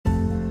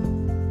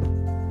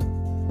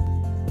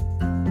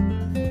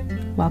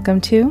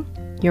Welcome to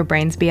Your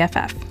Brain's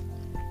BFF.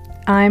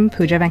 I'm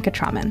Pooja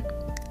Venkatraman,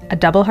 a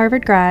double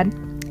Harvard grad,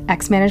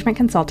 ex-management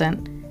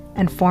consultant,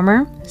 and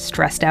former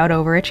stressed-out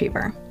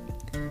overachiever.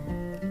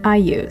 I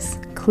use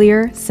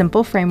clear,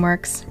 simple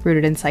frameworks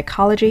rooted in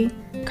psychology,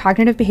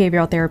 cognitive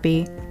behavioral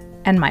therapy,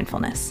 and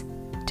mindfulness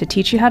to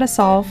teach you how to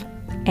solve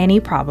any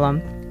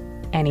problem,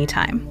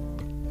 anytime.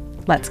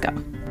 Let's go.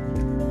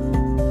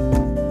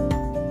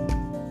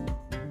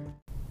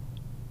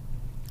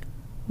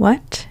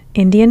 What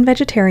Indian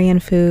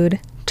vegetarian food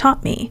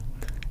taught me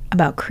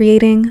about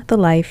creating the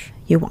life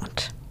you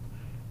want.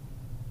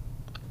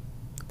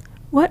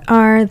 What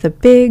are the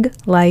big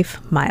life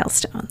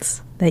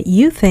milestones that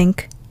you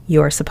think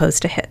you're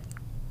supposed to hit?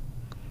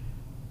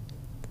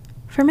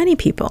 For many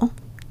people,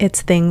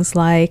 it's things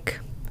like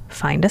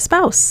find a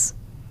spouse,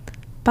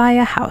 buy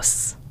a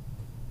house,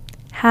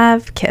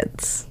 have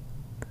kids,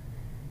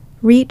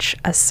 reach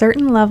a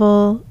certain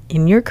level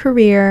in your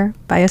career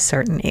by a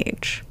certain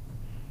age.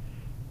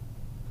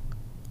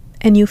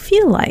 And you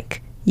feel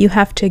like you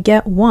have to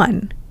get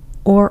one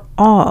or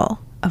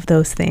all of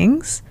those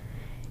things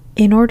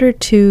in order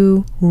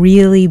to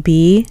really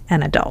be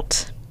an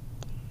adult,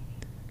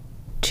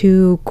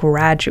 to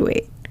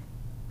graduate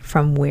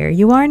from where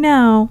you are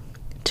now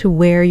to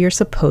where you're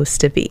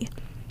supposed to be.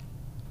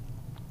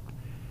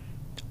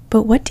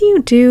 But what do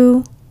you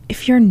do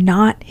if you're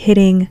not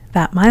hitting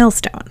that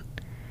milestone?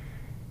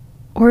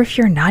 Or if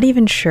you're not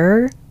even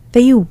sure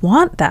that you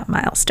want that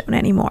milestone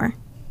anymore?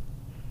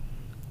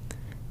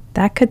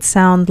 That could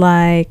sound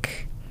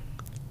like,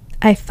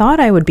 I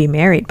thought I would be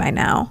married by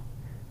now,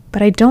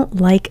 but I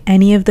don't like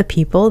any of the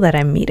people that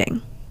I'm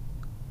meeting.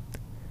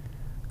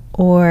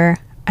 Or,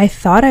 I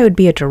thought I would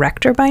be a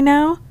director by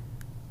now,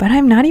 but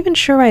I'm not even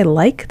sure I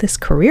like this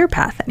career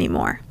path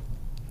anymore.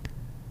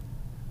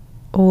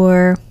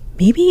 Or,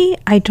 maybe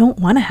I don't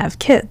want to have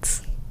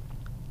kids.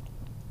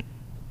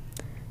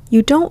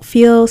 You don't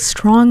feel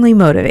strongly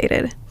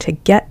motivated to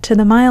get to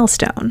the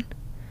milestone,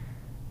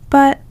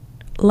 but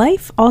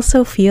life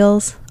also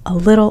feels a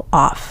little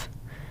off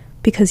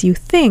because you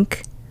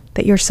think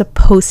that you're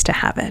supposed to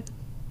have it.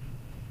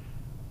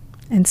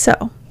 And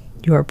so,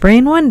 your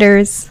brain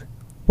wonders,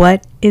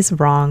 what is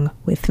wrong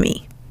with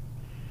me?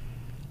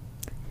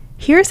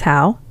 Here's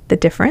how the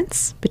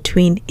difference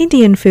between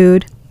Indian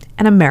food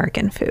and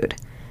American food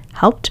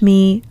helped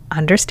me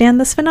understand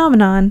this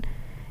phenomenon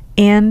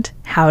and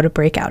how to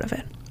break out of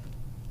it.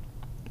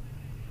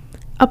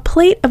 A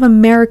plate of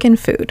American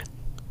food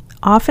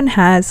often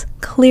has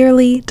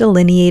clearly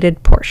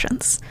delineated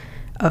portions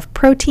of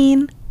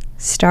protein,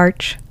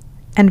 starch,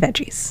 and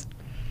veggies.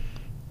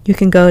 You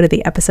can go to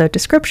the episode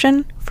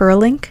description for a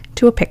link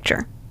to a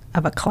picture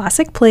of a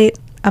classic plate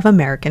of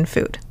American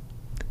food.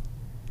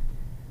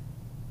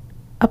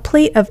 A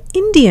plate of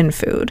Indian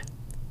food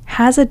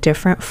has a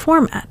different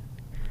format.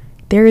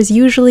 There is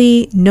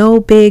usually no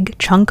big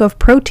chunk of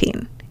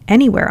protein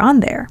anywhere on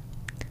there.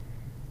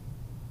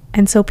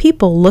 And so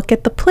people look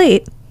at the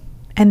plate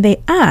and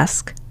they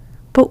ask,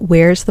 but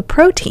where's the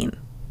protein?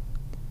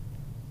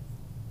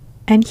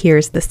 And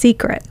here's the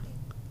secret.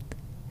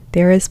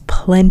 There is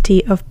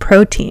plenty of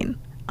protein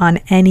on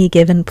any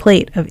given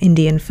plate of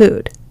Indian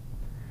food.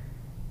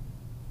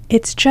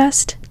 It's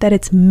just that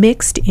it's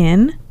mixed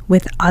in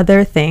with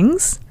other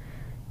things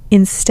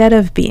instead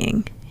of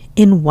being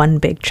in one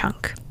big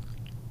chunk.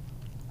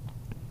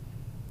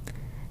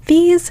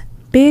 These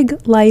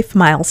big life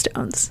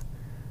milestones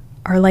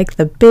are like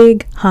the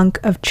big hunk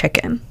of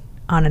chicken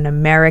on an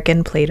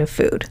American plate of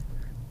food.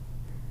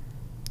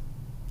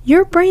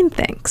 Your brain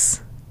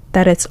thinks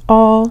that it's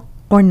all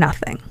or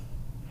nothing.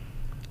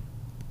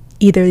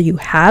 Either you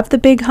have the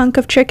big hunk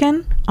of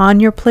chicken on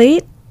your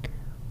plate,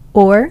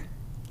 or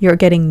you're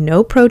getting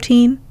no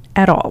protein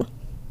at all.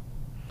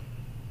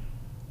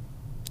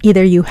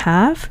 Either you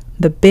have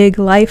the big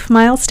life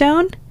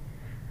milestone,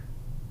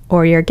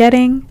 or you're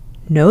getting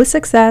no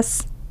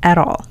success at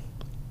all.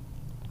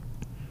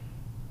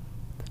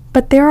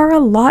 But there are a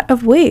lot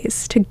of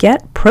ways to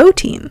get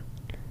protein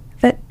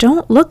that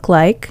don't look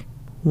like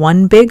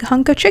one big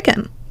hunk of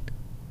chicken.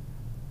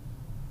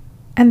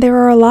 And there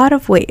are a lot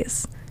of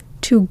ways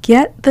to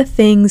get the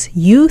things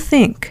you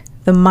think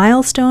the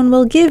milestone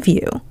will give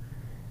you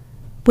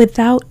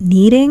without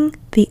needing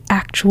the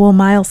actual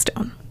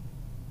milestone.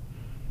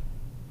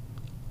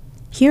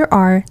 Here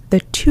are the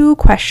 2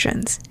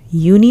 questions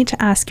you need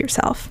to ask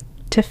yourself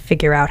to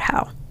figure out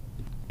how.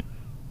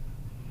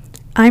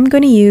 I'm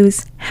going to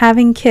use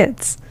having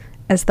kids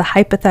as the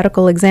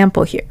hypothetical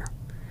example here,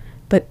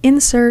 but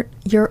insert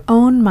your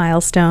own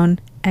milestone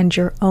and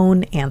your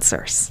own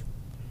answers.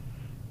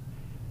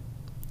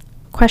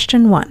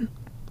 Question 1.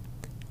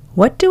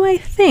 What do I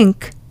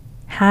think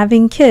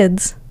having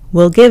kids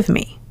will give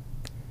me?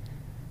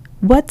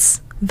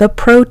 What's the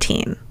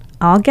protein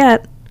I'll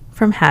get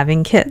from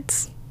having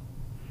kids?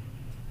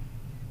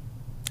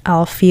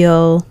 I'll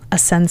feel a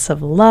sense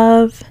of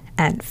love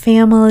and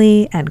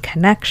family and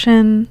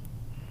connection.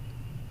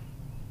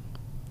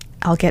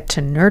 I'll get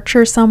to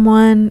nurture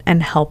someone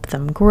and help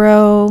them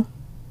grow.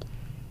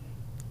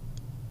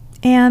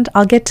 and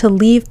I'll get to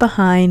leave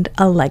behind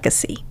a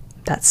legacy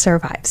that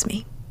survives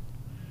me.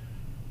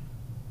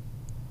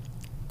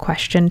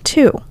 Question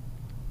 2.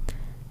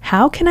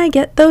 How can I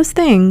get those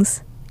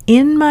things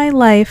in my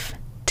life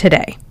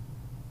today?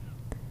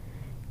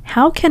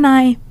 How can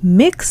I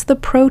mix the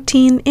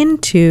protein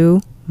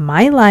into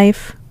my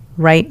life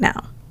right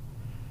now?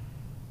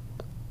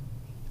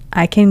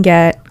 I can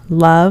get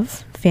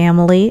love,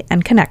 family,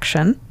 and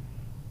connection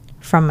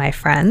from my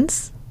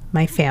friends,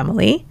 my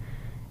family,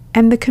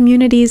 and the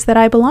communities that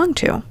I belong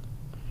to.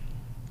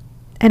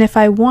 And if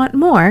I want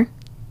more,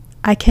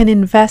 I can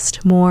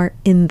invest more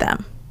in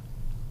them.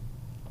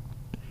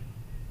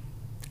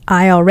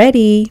 I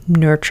already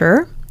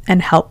nurture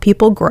and help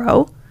people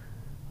grow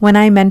when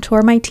I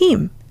mentor my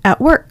team at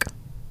work.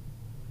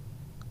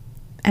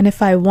 And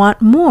if I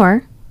want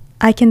more,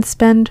 I can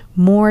spend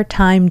more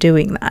time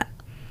doing that,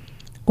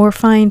 or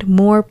find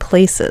more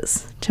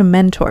places to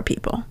mentor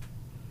people.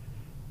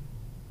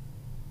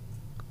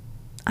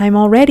 I'm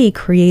already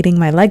creating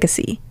my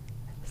legacy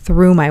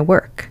through my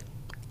work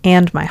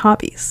and my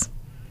hobbies.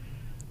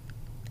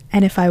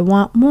 And if I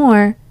want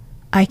more,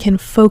 I can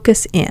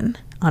focus in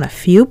on a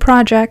few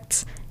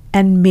projects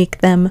and make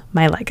them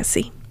my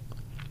legacy.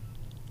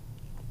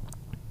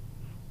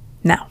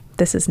 Now,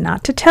 this is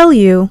not to tell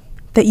you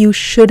that you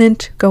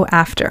shouldn't go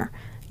after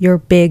your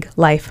big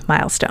life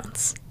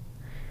milestones,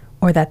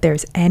 or that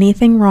there's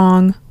anything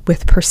wrong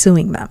with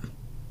pursuing them.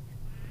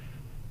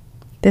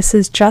 This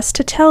is just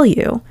to tell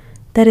you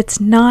that it's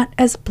not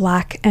as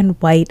black and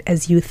white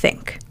as you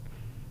think.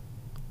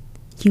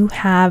 You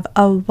have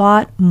a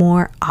lot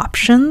more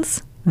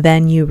options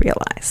than you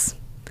realize.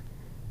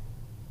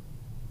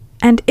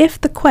 And if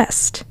the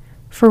quest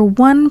for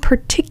one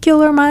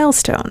particular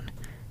milestone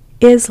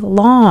is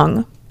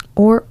long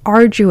or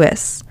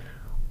arduous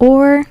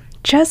or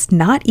just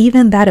not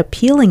even that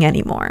appealing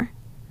anymore,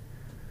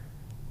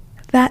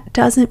 that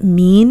doesn't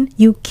mean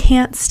you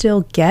can't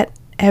still get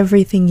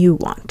everything you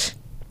want.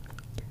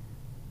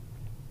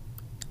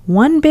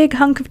 One big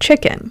hunk of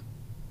chicken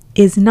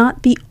is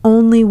not the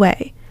only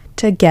way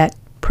to get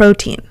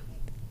protein.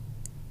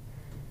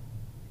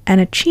 And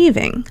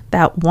achieving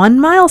that one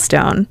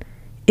milestone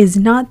is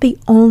not the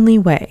only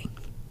way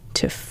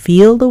to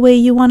feel the way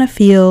you want to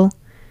feel,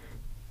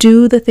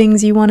 do the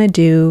things you want to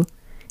do,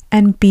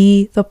 and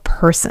be the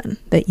person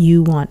that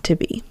you want to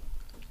be.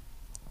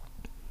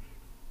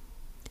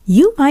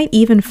 You might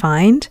even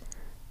find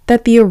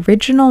that the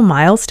original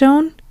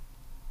milestone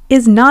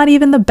is not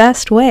even the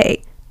best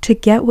way to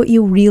get what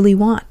you really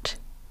want.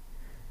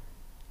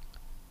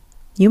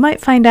 You might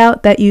find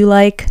out that you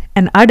like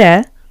an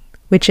adhe,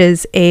 which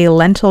is a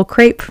lentil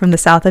crepe from the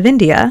south of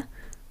India,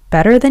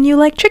 better than you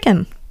like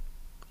chicken.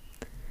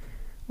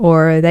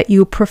 Or that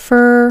you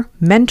prefer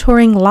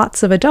mentoring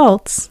lots of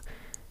adults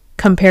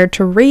compared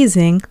to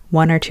raising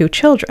 1 or 2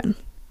 children.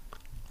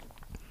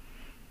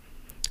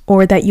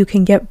 Or that you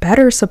can get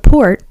better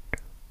support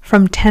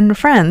from 10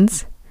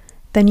 friends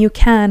than you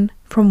can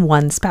from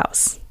 1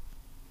 spouse.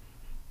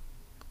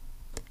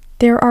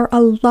 There are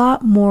a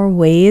lot more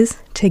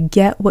ways to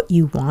get what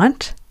you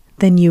want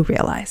than you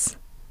realize.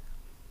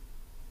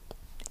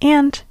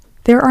 And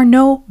there are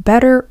no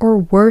better or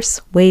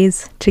worse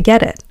ways to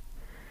get it.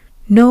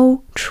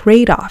 No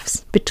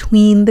trade-offs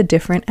between the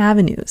different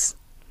avenues.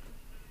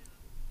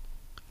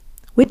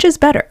 Which is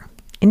better,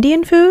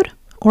 Indian food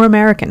or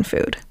American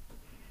food?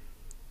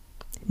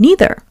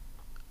 Neither.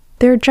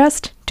 They're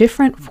just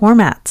different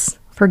formats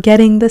for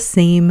getting the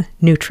same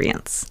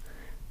nutrients.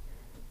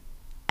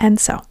 And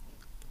so,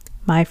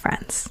 my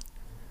friends,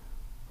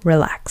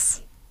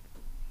 relax.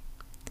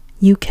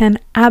 You can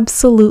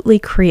absolutely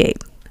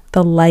create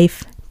the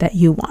life that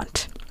you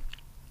want,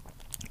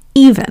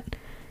 even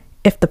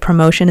if the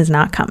promotion is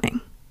not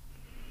coming,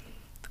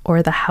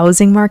 or the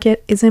housing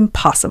market is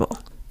impossible,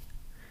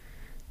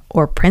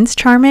 or Prince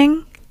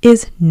Charming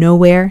is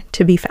nowhere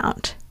to be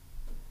found.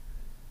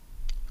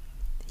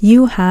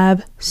 You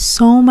have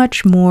so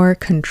much more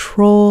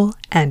control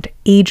and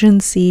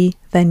agency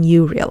than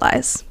you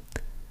realize.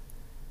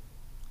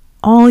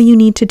 All you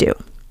need to do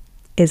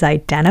is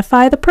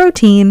identify the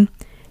protein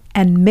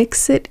and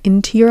mix it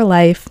into your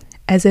life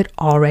as it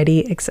already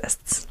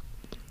exists.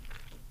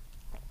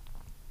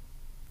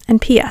 And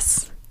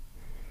P.S.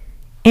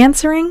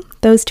 Answering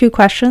those 2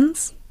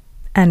 questions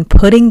and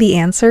putting the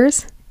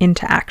answers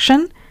into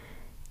action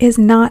is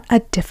not a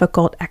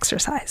difficult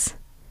exercise.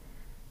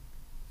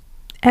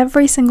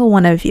 Every single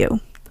one of you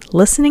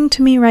listening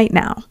to me right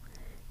now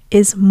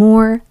is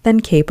more than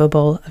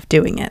capable of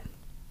doing it.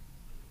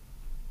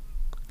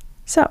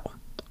 So,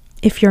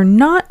 if you're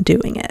not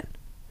doing it,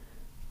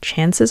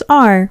 chances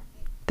are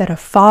that a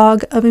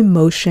fog of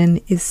emotion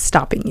is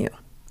stopping you.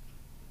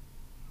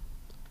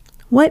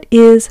 What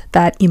is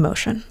that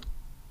emotion?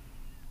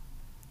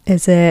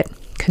 Is it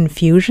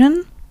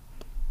confusion,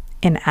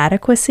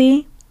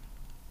 inadequacy,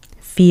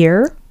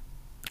 fear,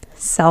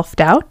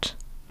 self-doubt?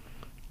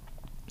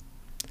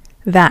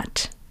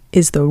 That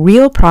is the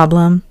real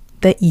problem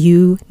that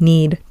you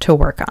need to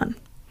work on.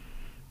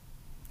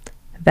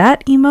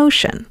 That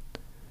emotion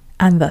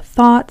and the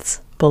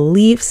thoughts,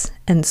 beliefs,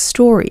 and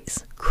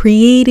stories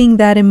creating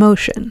that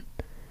emotion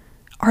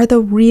are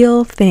the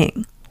real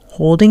thing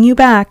holding you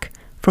back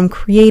from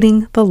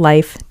creating the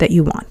life that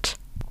you want.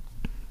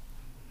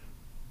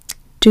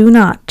 Do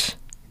not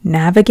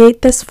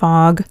navigate this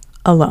fog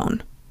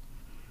alone.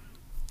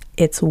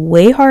 It's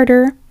way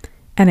harder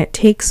and it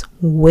takes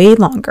way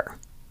longer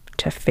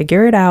to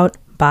figure it out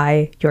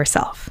by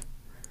yourself.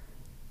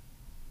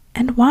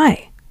 And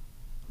why?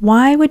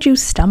 Why would you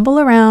stumble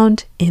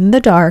around in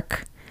the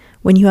dark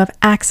when you have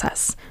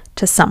access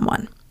to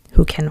someone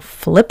who can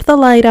flip the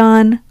light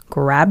on,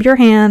 grab your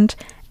hand,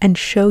 and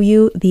show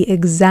you the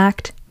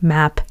exact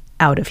map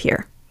out of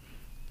here?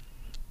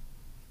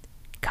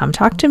 Come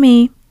talk to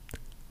me.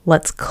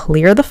 Let's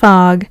clear the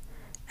fog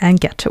and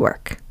get to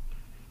work.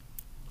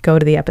 Go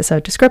to the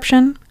episode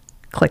description,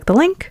 click the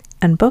link,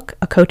 and book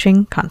a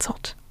coaching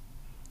consult.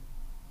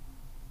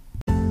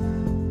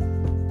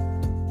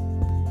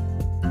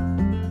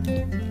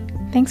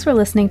 Thanks for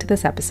listening to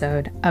this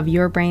episode of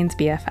Your Brain's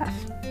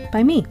BFF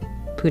by me,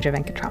 Pooja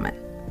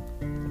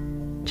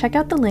Venkatraman. Check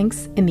out the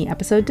links in the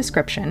episode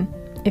description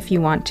if you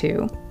want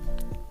to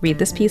read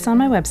this piece on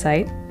my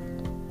website,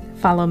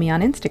 follow me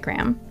on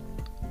Instagram,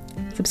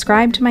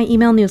 subscribe to my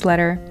email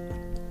newsletter,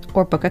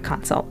 or book a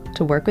consult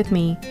to work with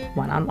me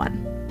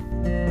one-on-one.